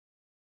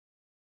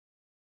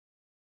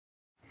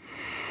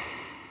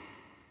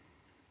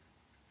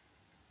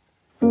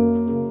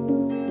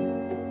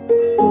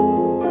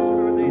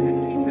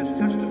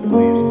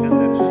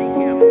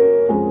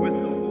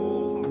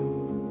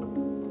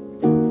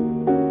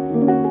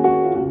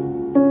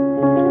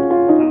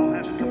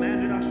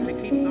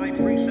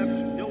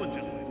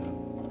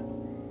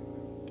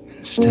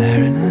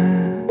Staring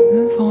at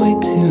the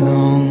void too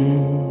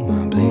long,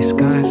 my blue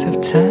skies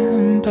have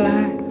turned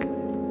black,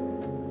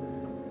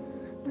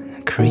 and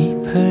the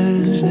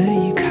creepers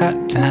that you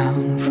cut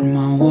down from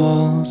my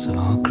walls have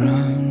all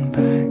grown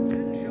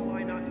back. Shall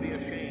I not be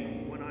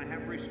ashamed when I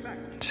have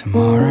respect?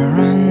 Tomorrow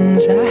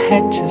runs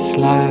ahead just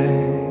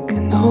like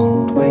an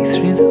old way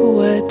through the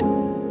wood.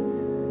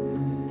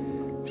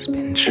 It's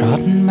been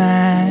trodden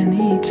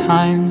many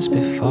times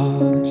before,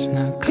 but it's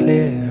now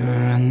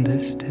clearer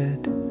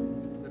understood.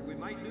 That we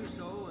might do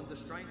so and to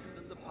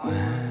strengthen the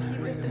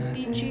The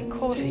beachy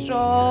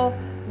coastal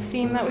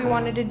theme that we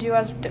wanted to do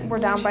as we're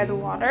down by the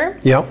water.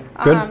 Yeah,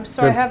 good.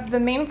 So I have the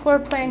main floor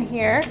plan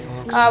here.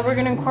 We're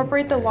going to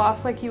incorporate the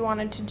loft like you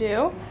wanted to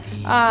do.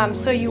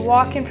 So you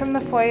walk in from the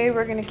foyer.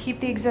 We're going to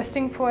keep the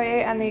existing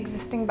foyer and the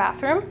existing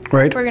bathroom.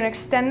 Right. We're going to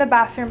extend the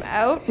bathroom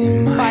out.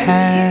 In my 5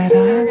 head feet,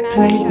 and we're I gonna add a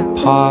played the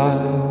shower.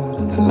 part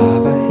of the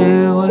lover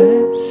who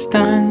was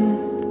stung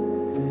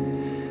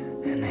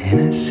and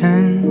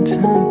innocent,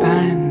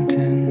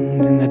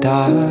 abandoned in the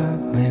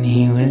dark when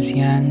he was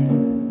young.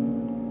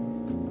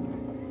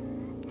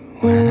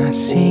 When I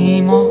see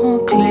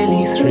more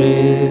clearly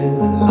through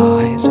the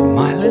lies of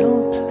my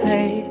little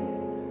play.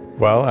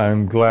 Well,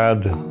 I'm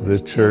glad the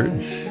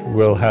church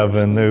will have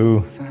a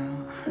new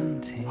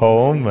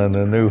home and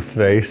a new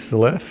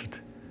facelift.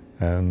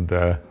 And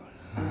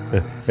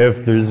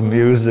if there's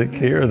music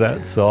here,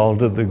 that's all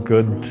to the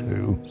good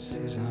too.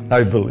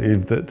 I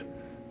believe that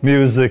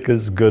music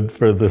is good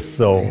for the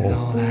soul.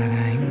 All that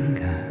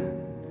anger.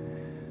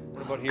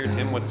 What about here,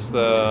 Tim? What's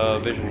the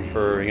vision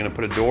for, are you going to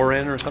put a door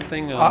in or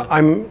something?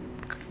 I'm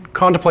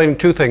contemplating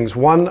two things.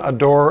 One, a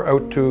door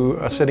out to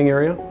a sitting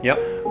area. Yep.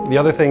 The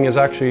other thing is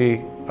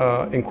actually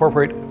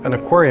incorporate an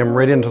aquarium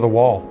right into the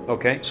wall.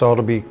 Okay. So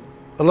it'll be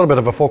a little bit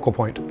of a focal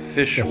point.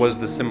 Fish was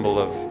the symbol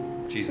of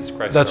Jesus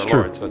Christ That's our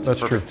true. Lord, so it's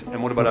That's perfect. true.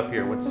 And what about up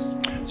here? What's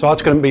So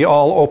that's going to be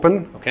all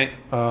open. okay?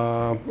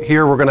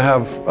 Here we're going to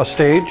have a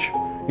stage.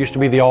 Used to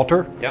be the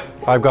altar. Yep.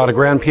 I've got a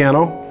grand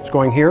piano. It's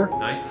going here.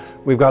 Nice.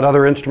 We've got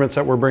other instruments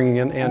that we're bringing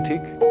in,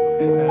 antique.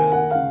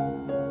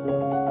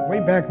 Way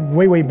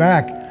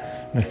back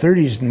in the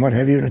 30s and what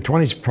have you, in the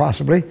 20s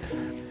possibly,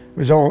 it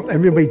was all,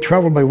 everybody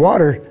traveled by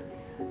water,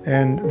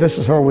 and this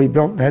is how we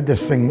had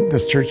this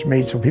church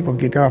made so people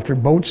could get off their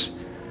boats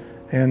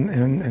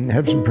and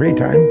have some pray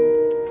time.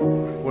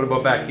 What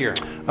about back here?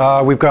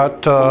 We've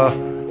got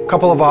a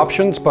couple of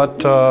options, but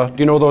do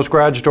you know those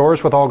garage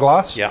doors with all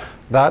glass? Yeah.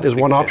 That is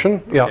Big one fan.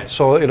 option. Yeah, Okay.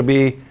 so it'll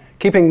be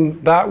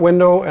keeping that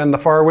window and the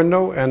far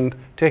window and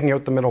taking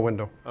out the middle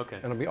window. Okay.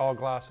 And it'll be all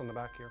glass on the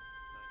back here.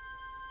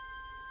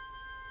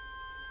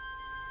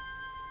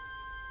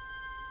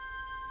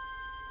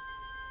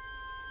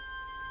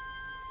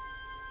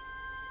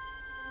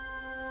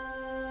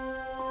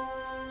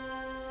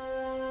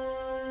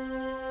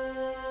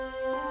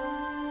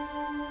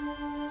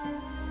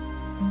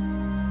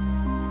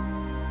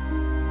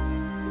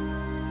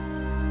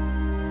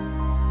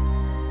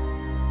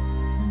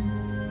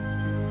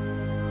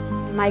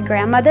 My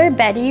grandmother,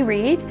 Betty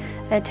Reed,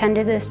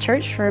 attended this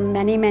church for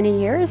many, many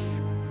years.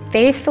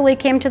 Faithfully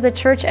came to the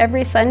church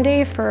every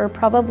Sunday for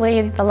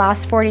probably the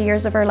last 40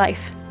 years of her life.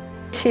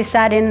 She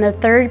sat in the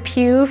third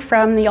pew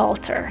from the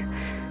altar.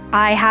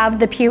 I have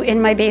the pew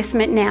in my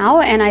basement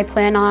now, and I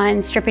plan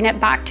on stripping it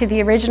back to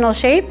the original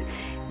shape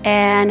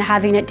and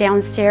having it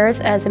downstairs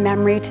as a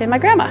memory to my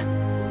grandma.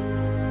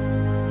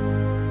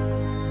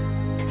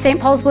 St.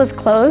 Paul's was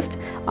closed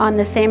on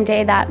the same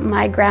day that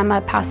my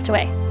grandma passed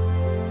away.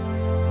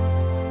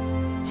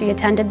 She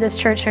attended this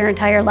church her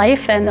entire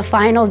life, and the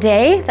final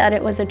day that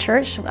it was a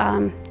church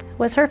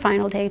was her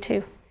final day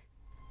too.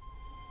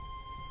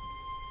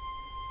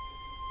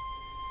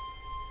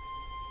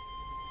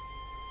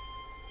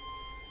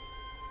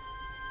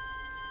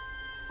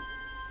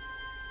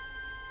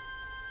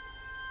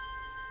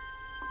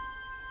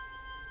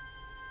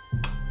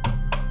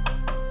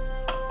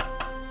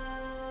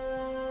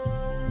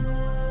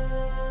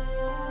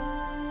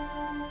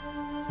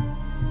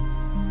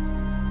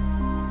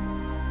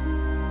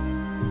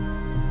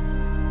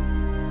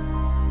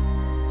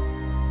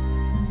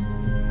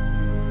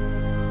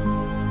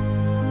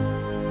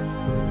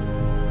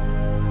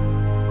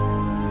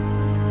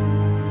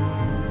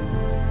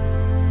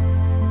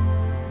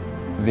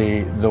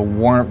 The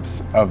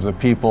warmth of the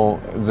people,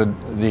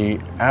 the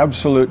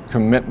absolute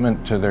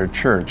commitment to their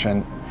church,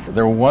 and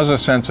there was a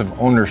sense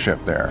of ownership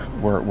there.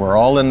 We're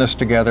all in this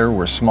together.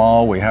 We're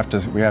small. We have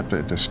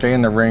to stay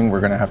in the ring.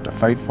 We're going to have to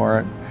fight for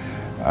it,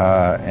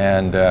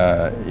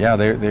 yeah,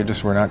 they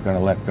just were not going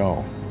to let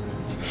go.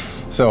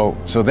 So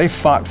they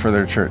fought for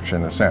their church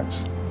in a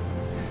sense,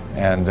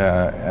 and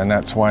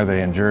that's why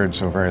they endured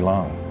so very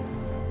long.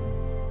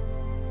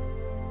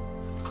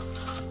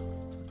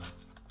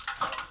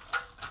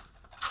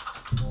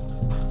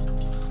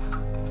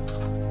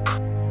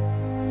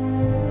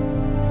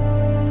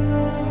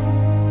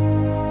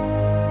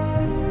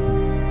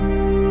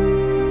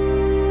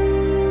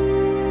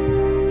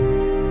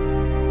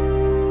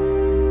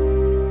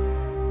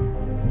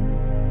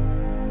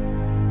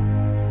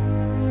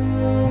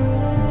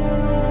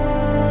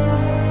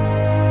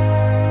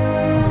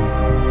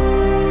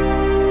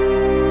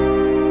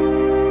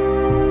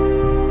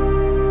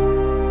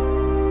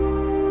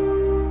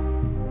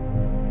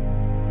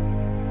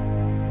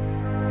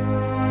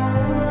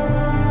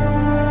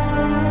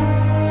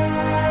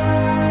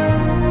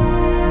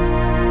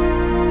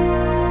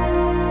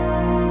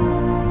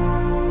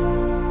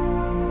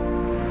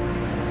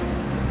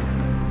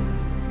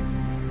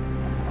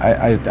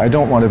 I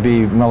don't want to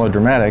be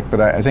melodramatic, but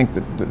I think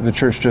that the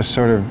church just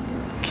sort of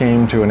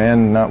came to an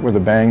end, not with a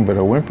bang, but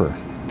a whimper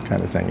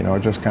kind of thing. You know,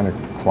 just kind of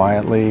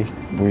quietly,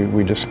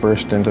 we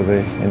dispersed into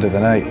the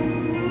night.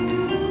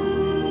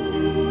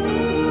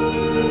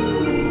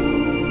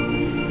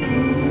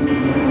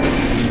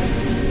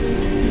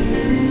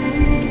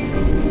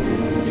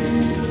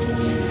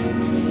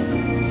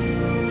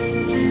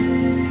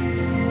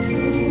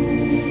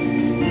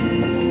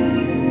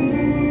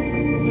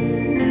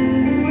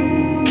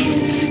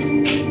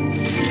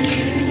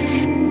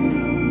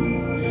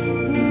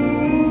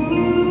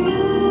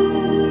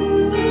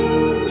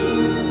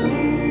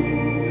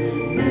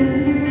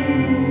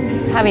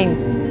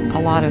 Having a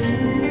lot of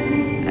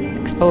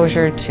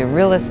exposure to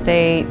real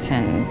estate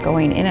and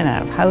going in and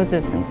out of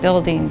houses and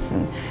buildings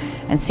and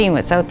seeing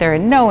what's out there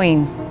and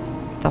knowing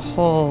the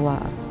whole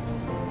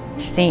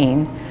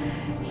scene,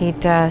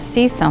 he'd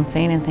see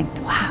something and think,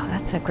 wow,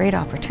 that's a great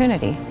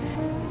opportunity.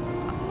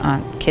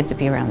 Kids would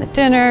be around the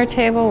dinner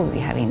table, we'd be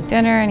having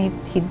dinner,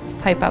 and he'd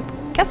pipe up,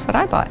 guess what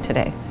I bought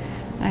today?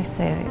 And I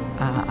say,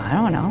 I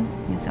don't know.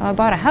 He'd say, oh, I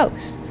bought a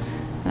house.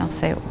 And I'll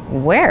say,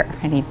 where?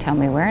 And he'd tell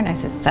me where, and I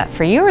said, is that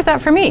for you or is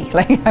that for me?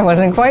 Like, I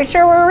wasn't quite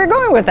sure where we were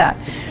going with that.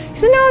 He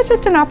said, no, it's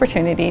just an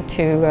opportunity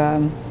to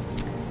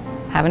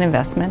have an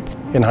investment.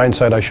 In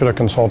hindsight, I should have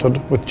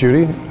consulted with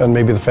Judy and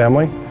maybe the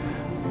family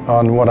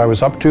on what I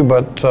was up to,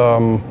 but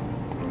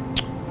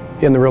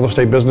in the real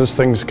estate business,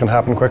 things can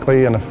happen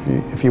quickly, and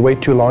if you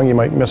wait too long, you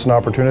might miss an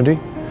opportunity.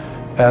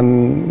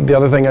 And the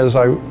other thing is,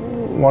 I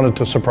wanted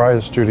to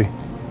surprise Judy.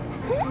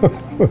 And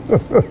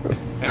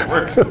it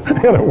worked.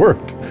 And it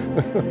worked.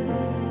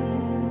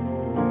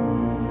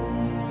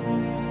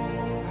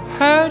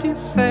 Heard you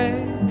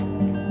say,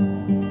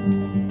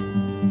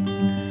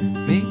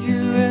 meet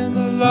you in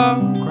the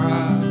long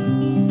grass,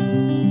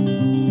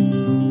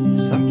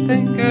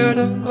 something good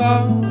at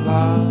long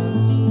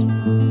last,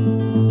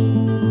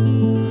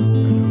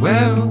 and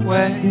we're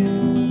away.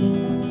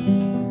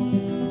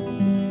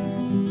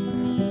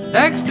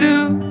 Next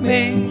to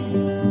me,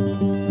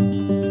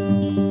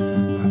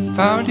 I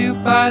found you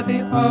by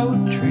the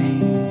old tree,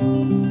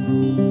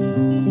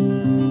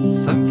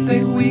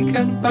 something we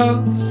can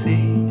both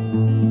see,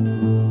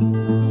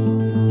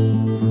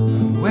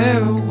 and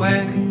we're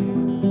away.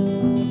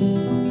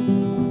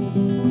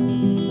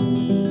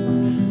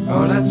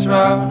 Oh, let's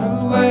run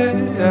away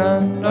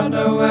and not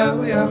know where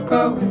we are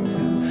going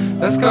to.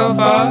 Let's go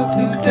far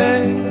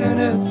today and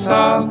it's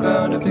all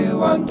gonna be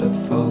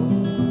wonderful.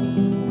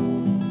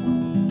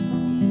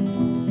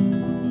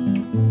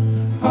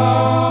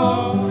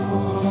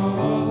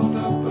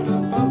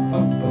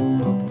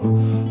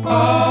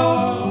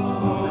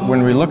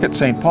 When we look at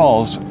St.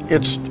 Paul's,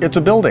 it's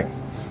a building.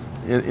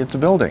 It's a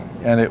building,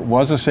 and it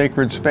was a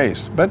sacred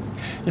space. But,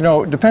 you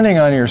know, depending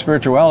on your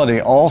spirituality,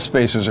 all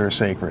spaces are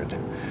sacred.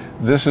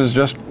 This is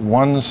just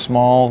one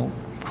small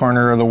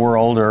corner of the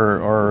world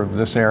or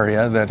this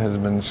area that has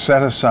been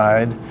set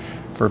aside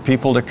for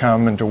people to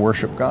come and to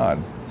worship God.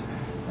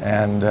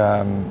 And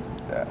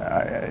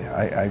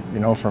you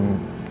know, from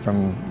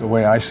the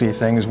way I see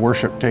things,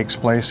 worship takes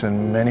place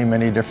in many,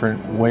 many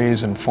different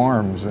ways and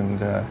forms and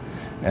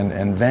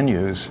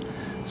venues.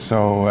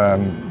 So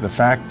the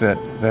fact that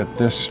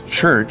this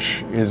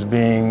church is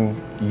being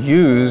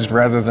used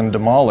rather than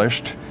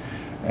demolished,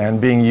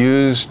 and being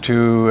used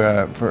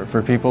to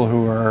for people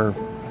who are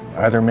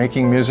either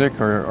making music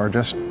or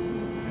just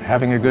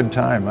having a good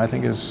time, I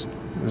think is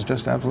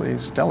just absolutely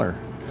stellar.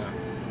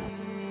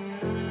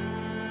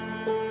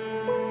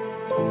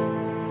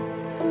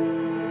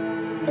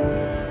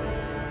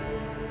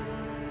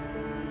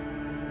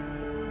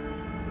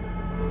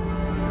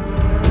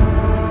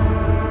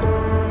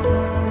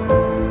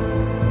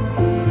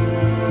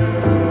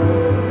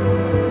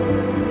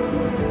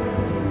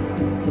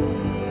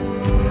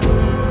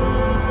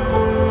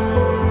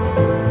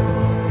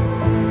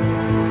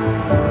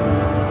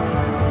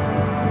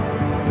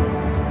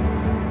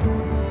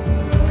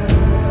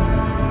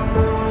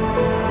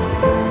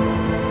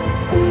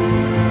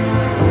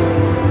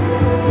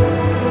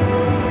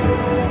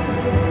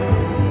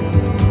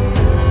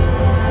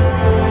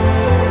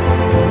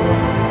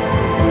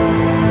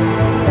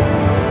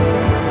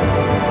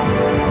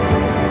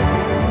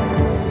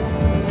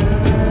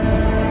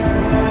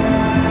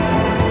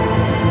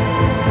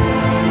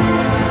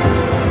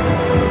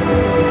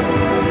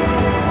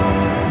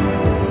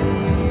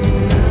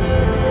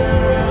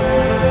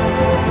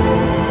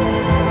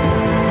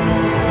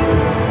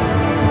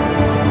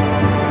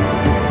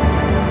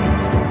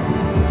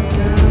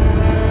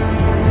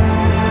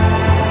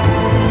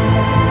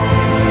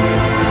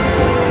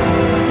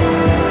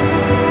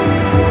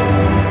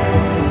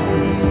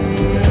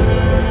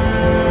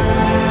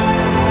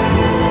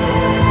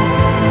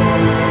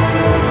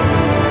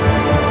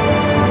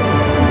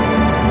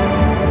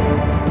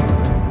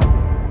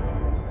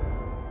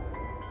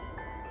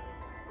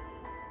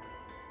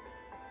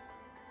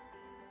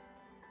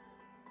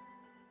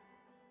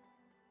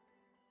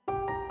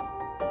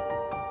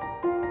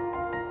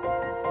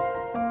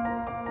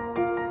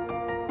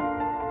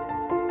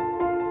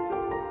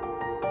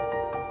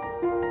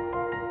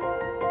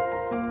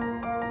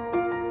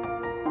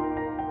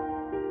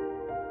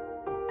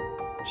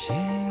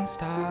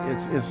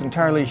 It's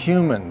entirely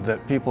human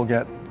that people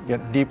get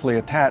deeply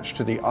attached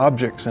to the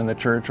objects in the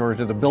church or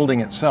to the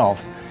building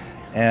itself,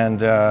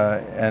 and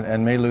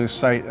may lose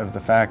sight of the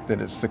fact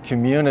that it's the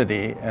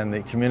community and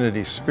the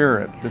community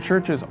spirit. The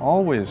church is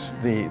always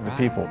the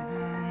people.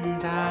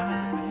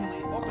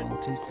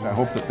 I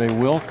hope that they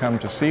will come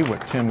to see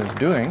what Tim is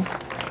doing,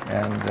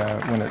 and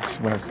when it's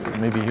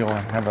maybe he'll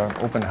have an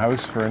open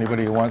house for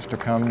anybody who wants to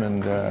come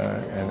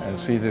and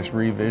see this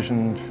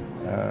revisioned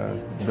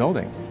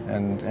building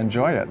and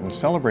enjoy it and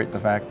celebrate the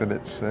fact that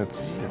it's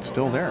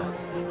still there.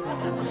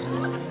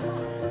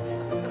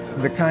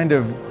 The kind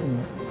of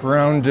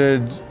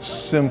grounded,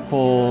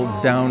 simple,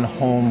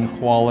 down-home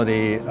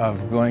quality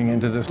of going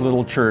into this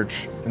little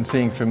church and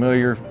seeing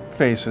familiar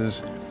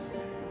faces,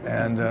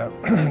 and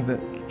the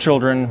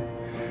children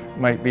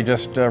might be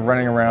just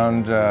running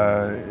around,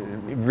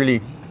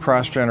 really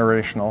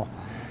cross-generational.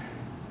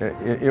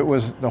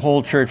 The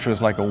whole church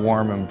was like a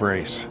warm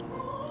embrace.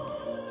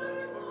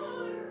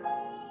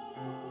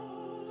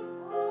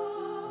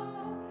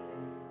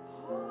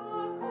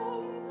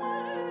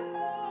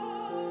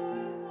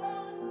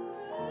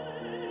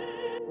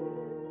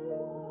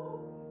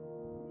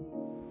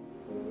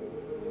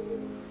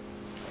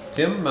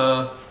 Tim,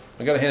 I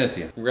gotta hand it to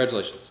you.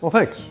 Congratulations. Well,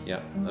 thanks.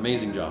 Yeah,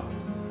 amazing job.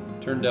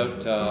 Turned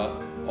out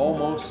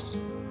almost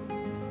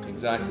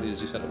exactly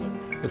as you said it would.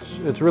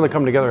 It's really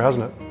come together,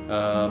 hasn't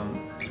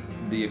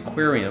it? The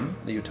aquarium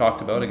that you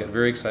talked about, I got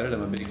very excited.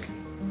 I'm a big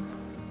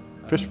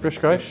Fish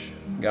guy? fish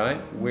guy.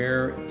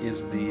 Where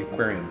is the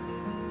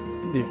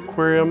aquarium? The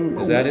aquarium...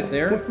 Is that it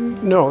there?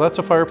 No, that's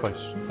a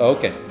fireplace. Oh,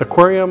 okay.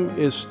 Aquarium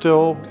is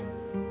still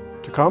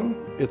to come.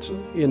 It's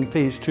in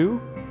phase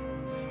 2.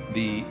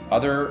 The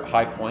other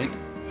high point,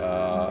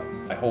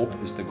 I hope,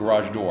 is the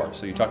garage door.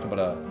 So you talked about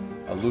a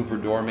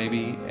louver door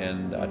maybe,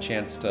 and a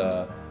chance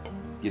to,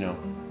 you know,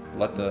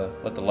 let the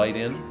light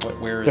in.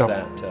 Where is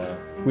that?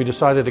 We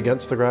decided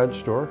against the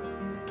garage door.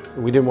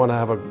 We didn't want to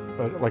have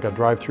a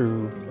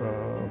drive-through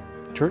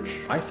church.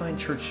 I find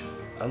church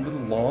a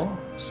little long,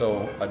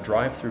 so a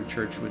drive-through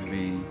church would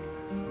be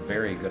a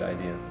very good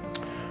idea.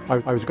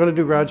 I was going to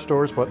do garage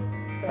doors, but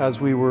as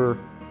we were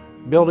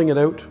building it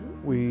out,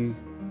 we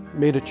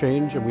made a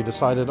change and we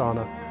decided on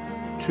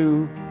a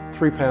 2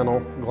 3-panel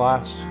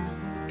glass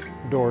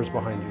doors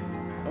behind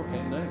you.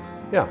 Okay, nice.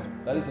 Yeah.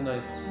 That is a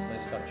nice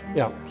touch.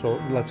 Yeah, so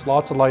it lets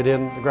lots of light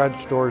in. The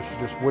garage doors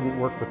just wouldn't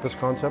work with this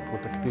concept,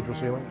 with the cathedral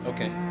ceiling.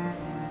 Okay.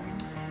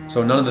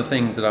 So none of the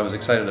things that I was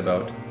excited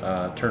about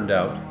turned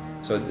out.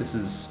 So this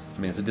is, I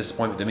mean, it's a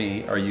disappointment to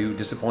me. Are you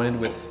disappointed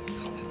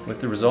with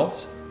the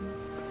results?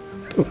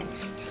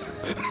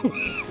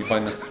 You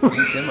find this funny,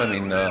 Tim? I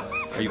mean,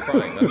 are you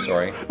crying? I'm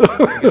sorry.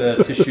 Get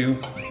a tissue.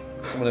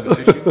 Someone have a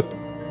tissue?